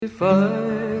If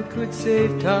I could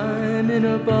save time in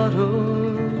a bottle,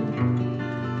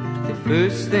 the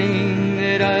first thing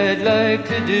that I'd like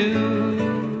to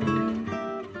do.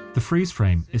 The freeze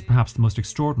frame is perhaps the most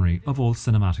extraordinary of all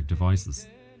cinematic devices.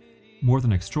 More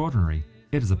than extraordinary,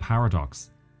 it is a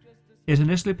paradox. It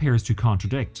initially appears to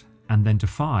contradict and then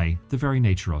defy the very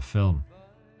nature of film.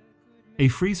 A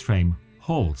freeze frame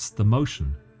halts the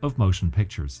motion of motion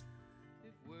pictures.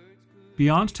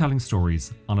 Beyond telling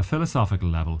stories on a philosophical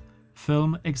level,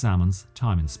 film examines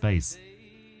time and space.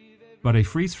 But a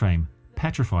freeze frame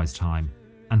petrifies time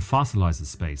and fossilizes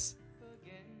space.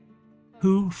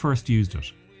 Who first used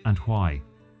it and why?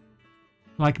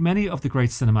 Like many of the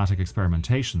great cinematic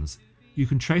experimentations, you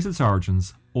can trace its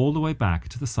origins all the way back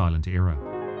to the silent era.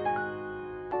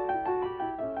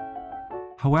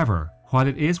 However, while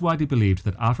it is widely believed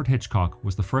that Alfred Hitchcock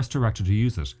was the first director to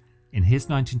use it in his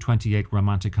 1928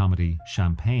 romantic comedy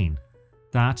Champagne,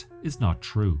 that is not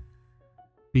true.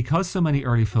 Because so many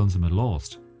early films have been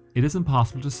lost, it is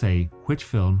impossible to say which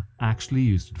film actually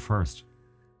used it first.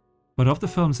 But of the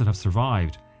films that have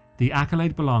survived, the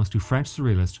accolade belongs to French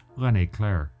surrealist René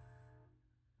Clair.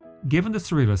 Given the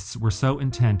surrealists were so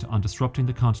intent on disrupting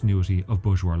the continuity of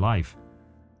bourgeois life,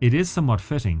 it is somewhat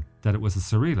fitting that it was a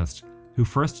surrealist who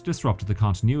first disrupted the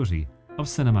continuity of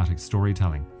cinematic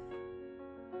storytelling.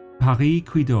 Paris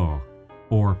qui dort,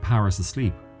 or Paris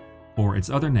Asleep, or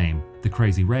its other name, The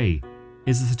Crazy Ray,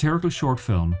 is a satirical short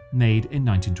film made in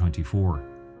 1924.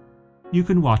 You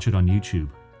can watch it on YouTube.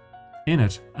 In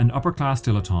it, an upper-class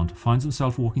dilettante finds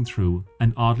himself walking through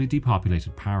an oddly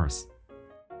depopulated Paris.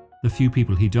 The few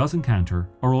people he does encounter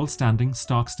are all standing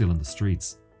stock still in the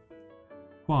streets.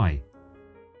 Why?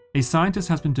 A scientist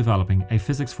has been developing a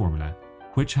physics formula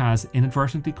which has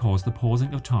inadvertently caused the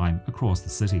pausing of time across the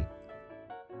city.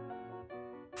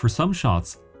 For some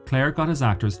shots, Clair got his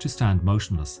actors to stand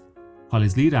motionless, while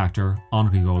his lead actor,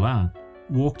 Henri Rollin,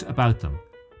 walked about them,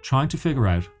 trying to figure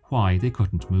out why they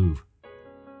couldn't move.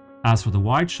 As for the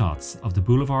wide shots of the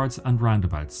boulevards and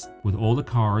roundabouts, with all the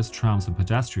cars, trams and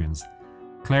pedestrians,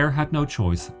 Clair had no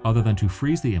choice other than to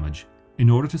freeze the image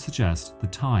in order to suggest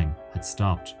that time had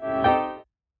stopped.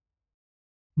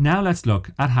 Now let's look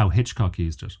at how Hitchcock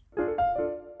used it.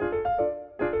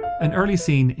 An early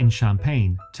scene in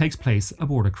Champagne takes place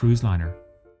aboard a cruise liner.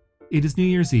 It is New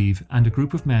Year's Eve and a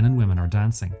group of men and women are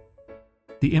dancing.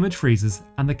 The image freezes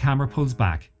and the camera pulls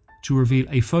back to reveal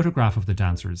a photograph of the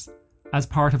dancers as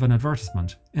part of an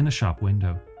advertisement in a shop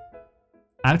window.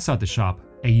 Outside the shop,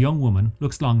 a young woman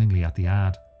looks longingly at the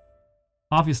ad.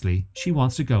 Obviously, she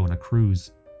wants to go on a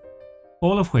cruise.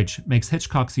 All of which makes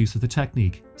Hitchcock's use of the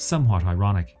technique somewhat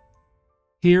ironic.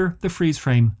 Here, the freeze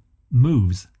frame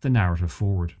moves the narrative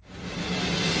forward.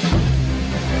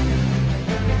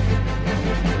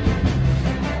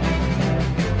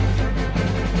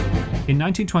 In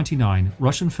 1929,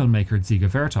 Russian filmmaker Dziga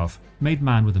Vertov made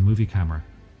Man with a Movie Camera,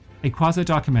 a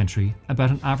quasi-documentary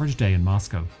about an average day in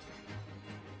Moscow.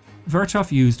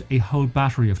 Vertov used a whole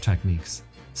battery of techniques,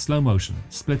 slow motion,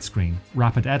 split screen,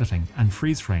 rapid editing and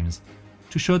freeze frames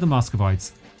to show the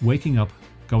Muscovites waking up,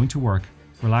 going to work,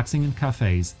 relaxing in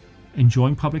cafes,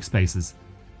 enjoying public spaces,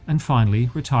 and finally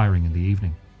retiring in the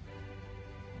evening.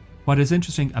 What is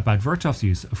interesting about Vertov's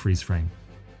use of freeze frame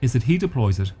is that he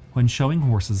deploys it when showing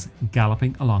horses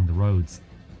galloping along the roads,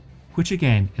 which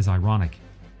again is ironic.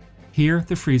 Here,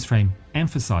 the freeze frame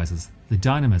emphasizes the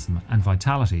dynamism and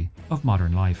vitality of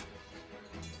modern life.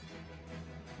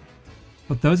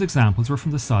 But those examples were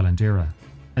from the silent era,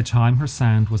 a time where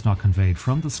sound was not conveyed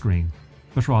from the screen,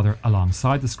 but rather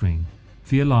alongside the screen,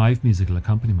 via live musical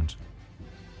accompaniment.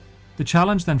 The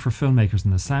challenge then for filmmakers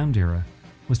in the sound era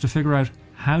was to figure out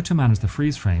how to manage the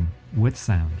freeze frame with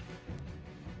sound.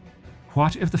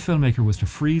 What if the filmmaker was to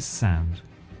freeze sound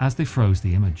as they froze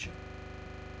the image?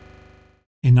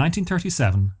 In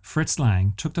 1937, Fritz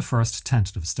Lang took the first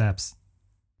tentative steps.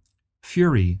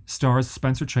 Fury stars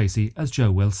Spencer Tracy as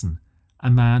Joe Wilson, a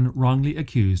man wrongly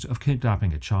accused of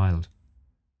kidnapping a child.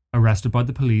 Arrested by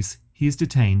the police, he is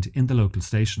detained in the local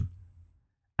station.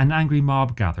 An angry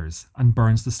mob gathers and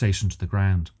burns the station to the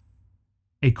ground.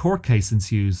 A court case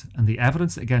ensues and the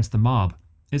evidence against the mob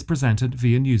is presented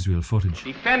via newsreel footage.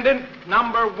 Defendant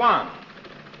number 1,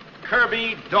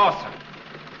 Kirby Dawson,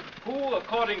 who,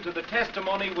 according to the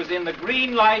testimony, was in the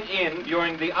Green Light Inn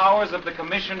during the hours of the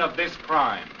commission of this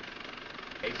crime.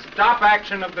 A stop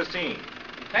action of the scene.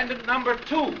 Defendant number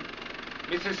 2,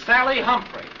 Mrs. Sally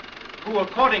Humphrey, who,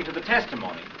 according to the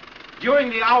testimony,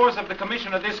 during the hours of the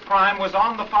commission of this crime was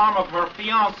on the farm of her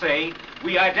fiancé.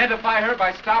 We identify her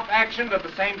by stop action of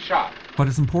the same shot. What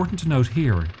is important to note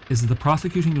here is that the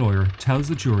prosecuting lawyer tells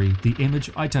the jury the image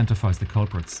identifies the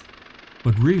culprits.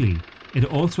 But really, it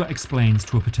also explains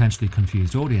to a potentially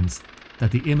confused audience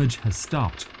that the image has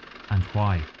stopped and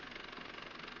why.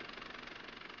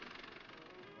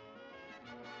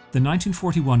 The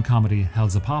 1941 comedy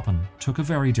Hellzapoppin' took a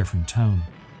very different tone.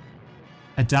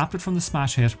 Adapted from the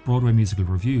smash hit Broadway musical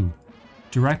Revue,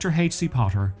 director H.C.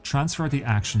 Potter transferred the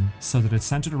action so that it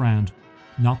centered around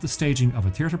not the staging of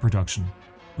a theatre production,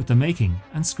 but the making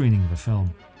and screening of a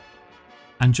film.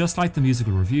 And just like the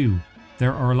musical Revue,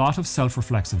 there are a lot of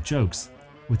self-reflexive jokes,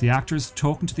 with the actors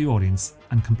talking to the audience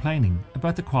and complaining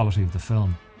about the quality of the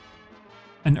film.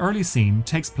 An early scene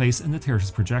takes place in the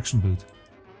theatre's projection booth,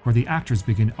 where the actors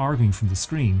begin arguing from the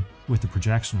screen with the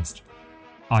projectionist.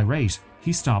 Irate,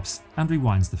 he stops and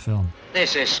rewinds the film.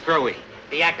 This is screwy.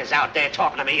 The actor's out there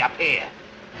talking to me up here.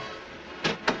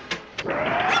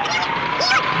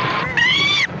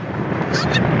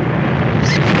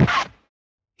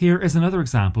 Here is another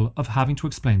example of having to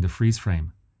explain the freeze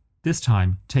frame, this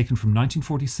time taken from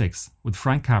 1946 with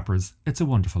Frank Capra's It's a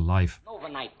Wonderful Life.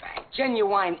 Overnight bag,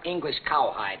 genuine English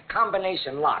cowhide,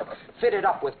 combination lock, fitted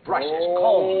up with brushes,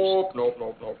 combs.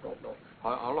 No.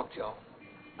 Now look, Joe.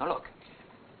 Now look.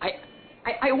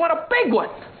 I want a big one.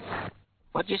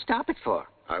 What'd you stop it for?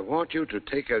 I want you to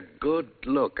take a good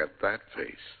look at that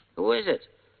face. Who is it?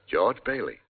 George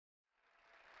Bailey.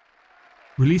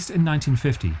 Released in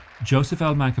 1950, Joseph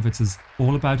L. Mankiewicz's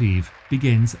All About Eve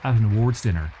begins at an awards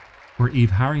dinner, where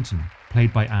Eve Harrington,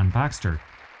 played by Anne Baxter,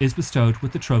 is bestowed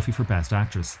with the trophy for Best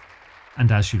Actress.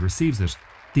 And as she receives it,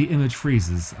 the image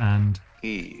freezes and...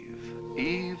 Eve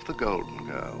the golden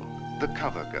girl, the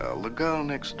cover girl, the girl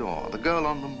next door, the girl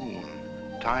on the moon.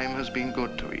 Time has been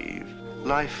good to Eve.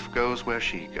 Life goes where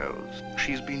she goes.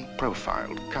 She's been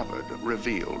profiled, covered,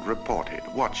 revealed, reported,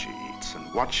 what she eats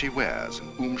and what she wears and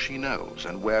whom she knows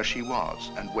and where she was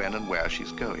and when and where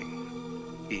she's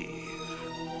going. Eve.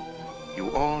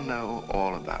 You all know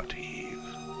all about Eve.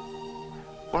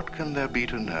 What can there be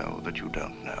to know that you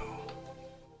don't know?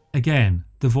 Again,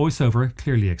 the voiceover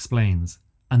clearly explains,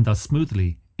 and thus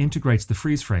smoothly integrates the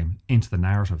freeze frame into the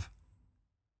narrative.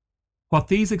 What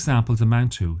these examples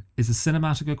amount to is a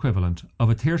cinematic equivalent of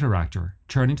a theatre actor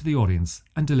turning to the audience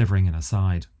and delivering an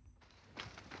aside.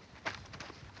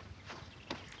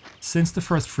 Since the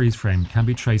first freeze frame can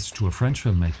be traced to a French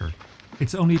filmmaker,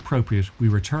 it's only appropriate we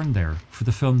return there for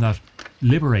the film that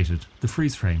liberated the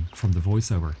freeze frame from the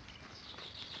voiceover.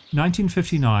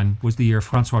 1959 was the year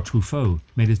François Truffaut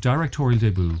made his directorial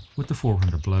debut with The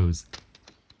 400 Blows.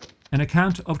 An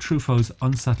account of Truffaut's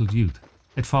unsettled youth,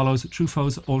 it follows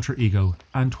Truffaut's alter ego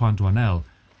Antoine Doinel,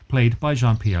 played by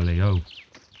Jean-Pierre Léaud.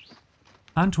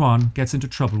 Antoine gets into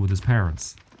trouble with his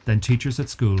parents, then teachers at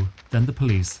school, then the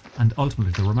police, and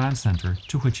ultimately the remand centre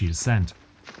to which he is sent,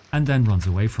 and then runs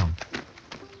away from.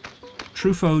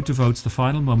 Truffaut devotes the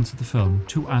final moments of the film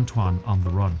to Antoine on the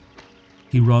run.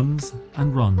 He runs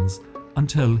and runs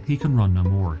until he can run no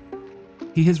more.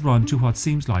 He has run to what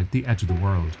seems like the edge of the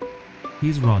world. He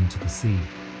has run to the sea.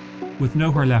 With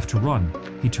nowhere left to run,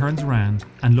 he turns around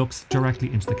and looks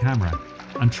directly into the camera,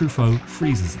 and Truffaut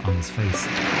freezes on his face.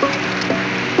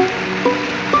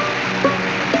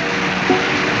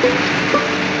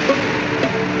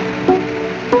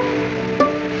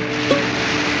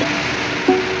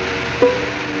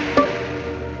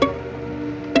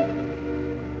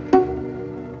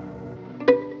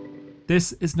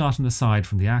 This is not an aside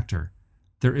from the actor.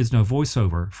 There is no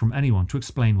voiceover from anyone to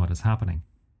explain what is happening.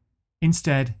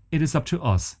 Instead, it is up to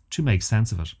us to make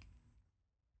sense of it.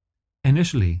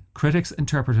 Initially, critics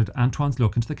interpreted Antoine's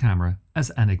look into the camera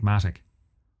as enigmatic.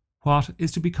 What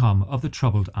is to become of the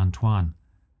troubled Antoine?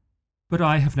 But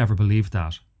I have never believed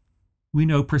that. We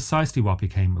know precisely what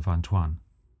became of Antoine.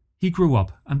 He grew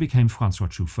up and became François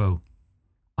Truffaut.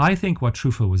 I think what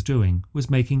Truffaut was doing was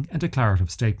making a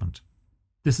declarative statement.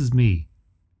 This is me.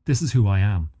 This is who I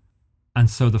am. And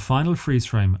so the final freeze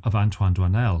frame of Antoine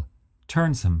Doinel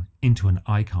turns him into an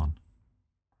icon.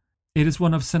 It is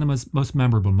one of cinema's most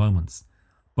memorable moments,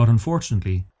 but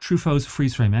unfortunately, Truffaut's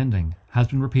freeze frame ending has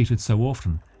been repeated so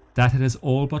often that it has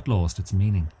all but lost its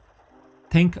meaning.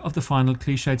 Think of the final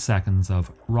cliched seconds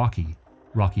of Rocky,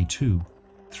 Rocky 2,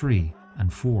 3,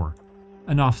 and 4,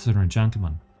 An Officer and a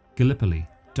Gentleman, Gallipoli,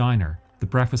 Diner, The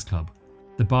Breakfast Club,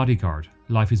 The Bodyguard,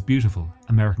 Life is Beautiful,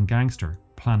 American Gangster,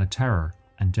 Planet Terror,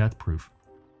 and Death Proof.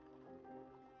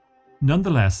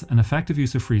 Nonetheless, an effective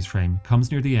use of freeze frame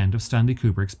comes near the end of Stanley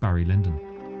Kubrick's Barry Lyndon.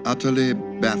 Utterly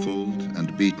baffled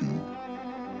and beaten,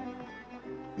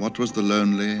 what was the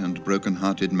lonely and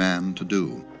broken-hearted man to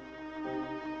do?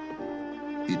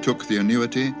 He took the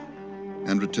annuity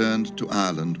and returned to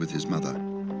Ireland with his mother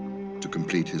to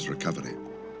complete his recovery.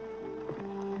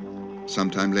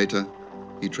 Sometime later,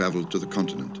 he traveled to the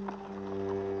continent.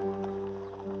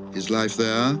 His life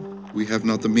there, we have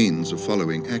not the means of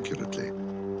following accurately.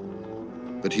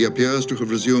 But he appears to have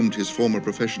resumed his former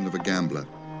profession of a gambler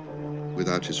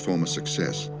without his former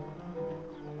success.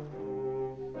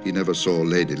 He never saw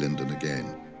Lady Lyndon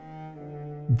again.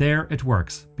 There it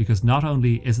works, because not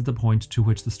only is it the point to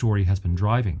which the story has been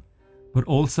driving, but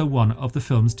also one of the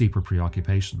film's deeper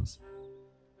preoccupations.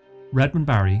 Redmond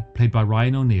Barry, played by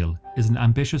Ryan O'Neill, is an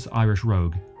ambitious Irish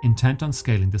rogue intent on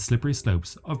scaling the slippery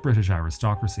slopes of British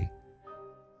aristocracy.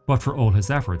 But for all his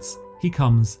efforts, he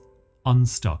comes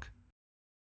unstuck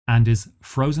and is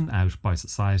frozen out by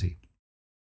society.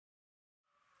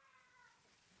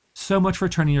 So much for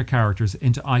turning your characters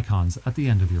into icons at the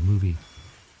end of your movie.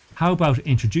 How about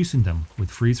introducing them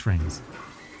with freeze frames?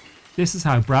 This is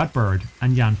how Brad Bird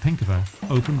and Jan Pinkava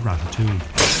opened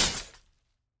Ratatouille.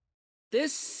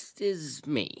 This is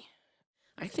me.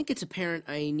 I think it's apparent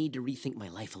I need to rethink my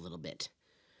life a little bit.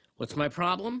 What's my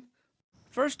problem?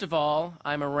 First of all,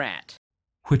 I'm a rat.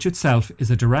 Which itself is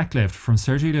a direct lift from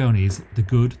Sergio Leone's The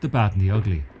Good, the Bad and the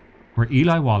Ugly, where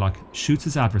Eli Wallach shoots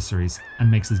his adversaries and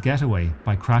makes his getaway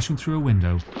by crashing through a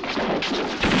window,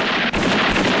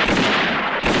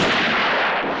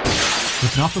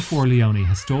 but not before Leone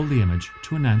has stole the image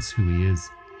to announce who he is.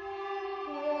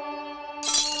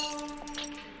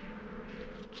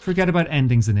 Forget about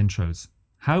endings and intros.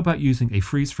 How about using a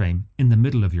freeze frame in the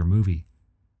middle of your movie?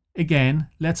 Again,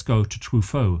 let's go to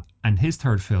Truffaut and his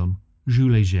third film,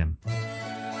 Jules et Jim.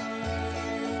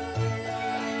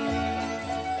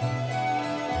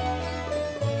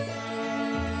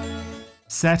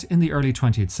 Set in the early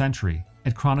 20th century,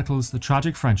 it chronicles the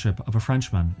tragic friendship of a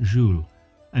Frenchman, Jules,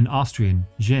 an Austrian,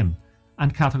 Jim,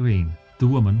 and Catherine, the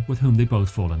woman with whom they both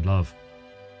fall in love.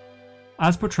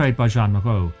 As portrayed by Jean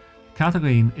Moreau,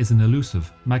 Catherine is an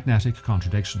elusive, magnetic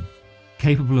contradiction,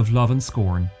 capable of love and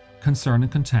scorn, concern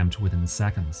and contempt within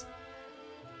seconds.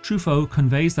 Truffaut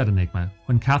conveys that enigma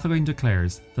when Catherine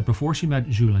declares that before she met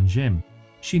Jules and Jim,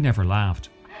 she never laughed.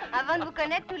 Avant de vous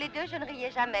connaître tous les deux, je ne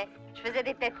riais jamais. Je faisais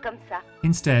des têtes comme ça.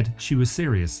 Instead, she was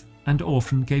serious and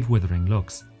often gave withering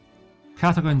looks.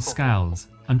 Catherine scowls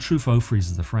and Truffaut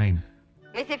freezes the frame.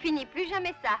 Mais c'est fini, plus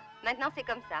jamais ça. Maintenant c'est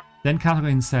comme ça. Then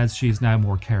Catherine says she is now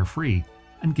more carefree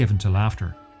and given to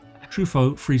laughter.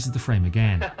 Truffaut freezes the frame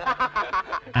again,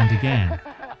 and again,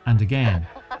 and again,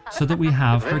 so that we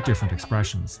have her different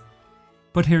expressions.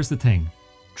 But here's the thing.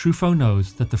 Truffaut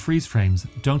knows that the freeze frames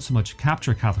don't so much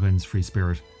capture Catherine's free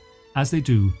spirit as they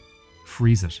do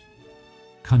freeze it,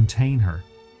 contain her.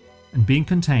 And being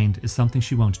contained is something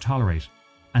she won't tolerate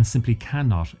and simply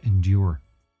cannot endure.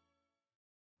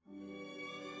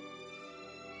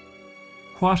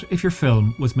 What if your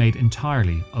film was made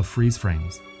entirely of freeze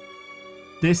frames?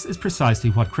 This is precisely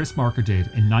what Chris Marker did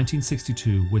in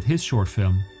 1962 with his short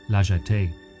film La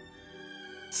Jetée.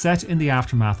 Set in the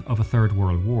aftermath of a Third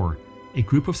World War, a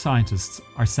group of scientists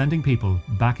are sending people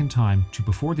back in time to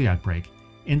before the outbreak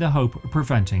in the hope of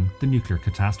preventing the nuclear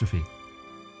catastrophe.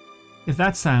 If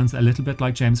that sounds a little bit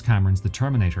like James Cameron's The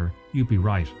Terminator, you'd be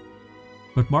right.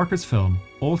 But Marker's film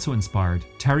also inspired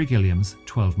Terry Gilliam's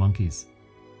 12 Monkeys.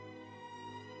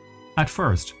 At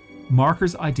first,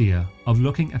 Marker's idea of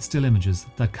looking at still images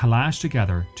that collage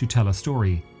together to tell a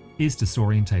story is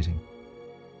disorientating.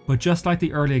 But just like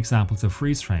the early examples of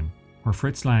freeze frame, where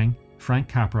Fritz Lang, Frank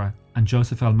Capra and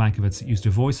Joseph L. Mankiewicz used a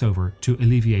voiceover to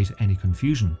alleviate any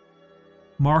confusion,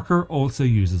 Marker also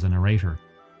uses a narrator.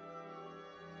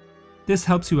 This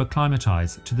helps you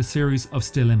acclimatise to the series of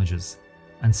still images,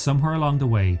 and somewhere along the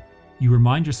way you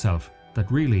remind yourself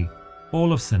that really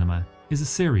all of cinema is a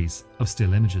series of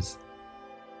still images.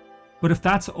 But if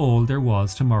that's all there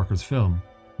was to Marker's film,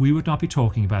 we would not be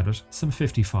talking about it some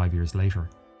 55 years later.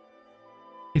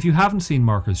 If you haven't seen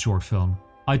Marker's short film,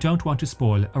 I don't want to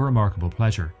spoil a remarkable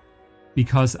pleasure,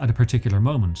 because at a particular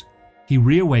moment, he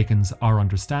reawakens our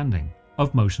understanding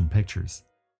of motion pictures.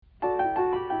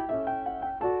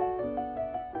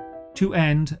 To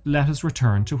end, let us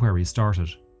return to where he started,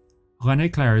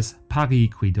 René Clair's Paris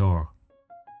qui dort.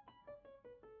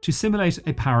 To simulate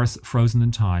a Paris frozen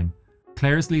in time,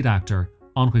 Clair's lead actor,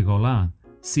 Henri Rollin,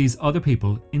 sees other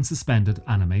people in suspended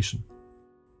animation.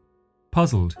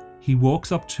 Puzzled, he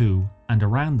walks up to and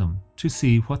around them to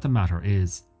see what the matter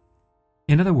is.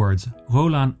 In other words,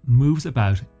 Rollin moves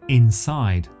about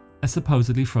inside a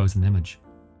supposedly frozen image.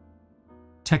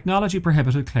 Technology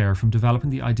prohibited Clair from developing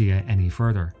the idea any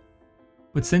further.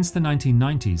 But since the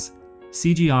 1990s,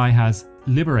 CGI has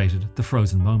liberated the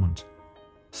frozen moment,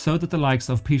 so that the likes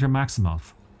of Peter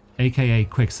Maximoff, aka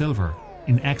Quicksilver,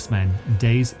 in X-Men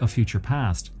Days of Future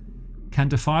Past, can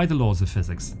defy the laws of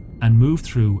physics and move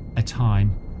through a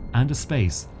time and a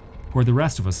space where the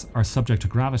rest of us are subject to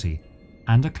gravity,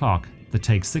 and a clock that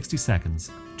takes 60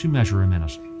 seconds to measure a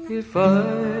minute. If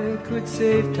I could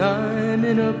save time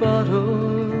in a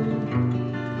bottle,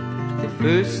 the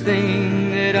first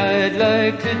thing that I'd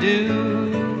like to do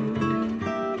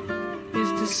is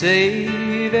to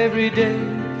save every day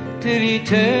till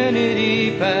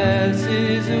eternity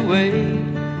passes away,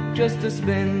 just to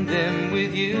spend them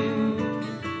with you.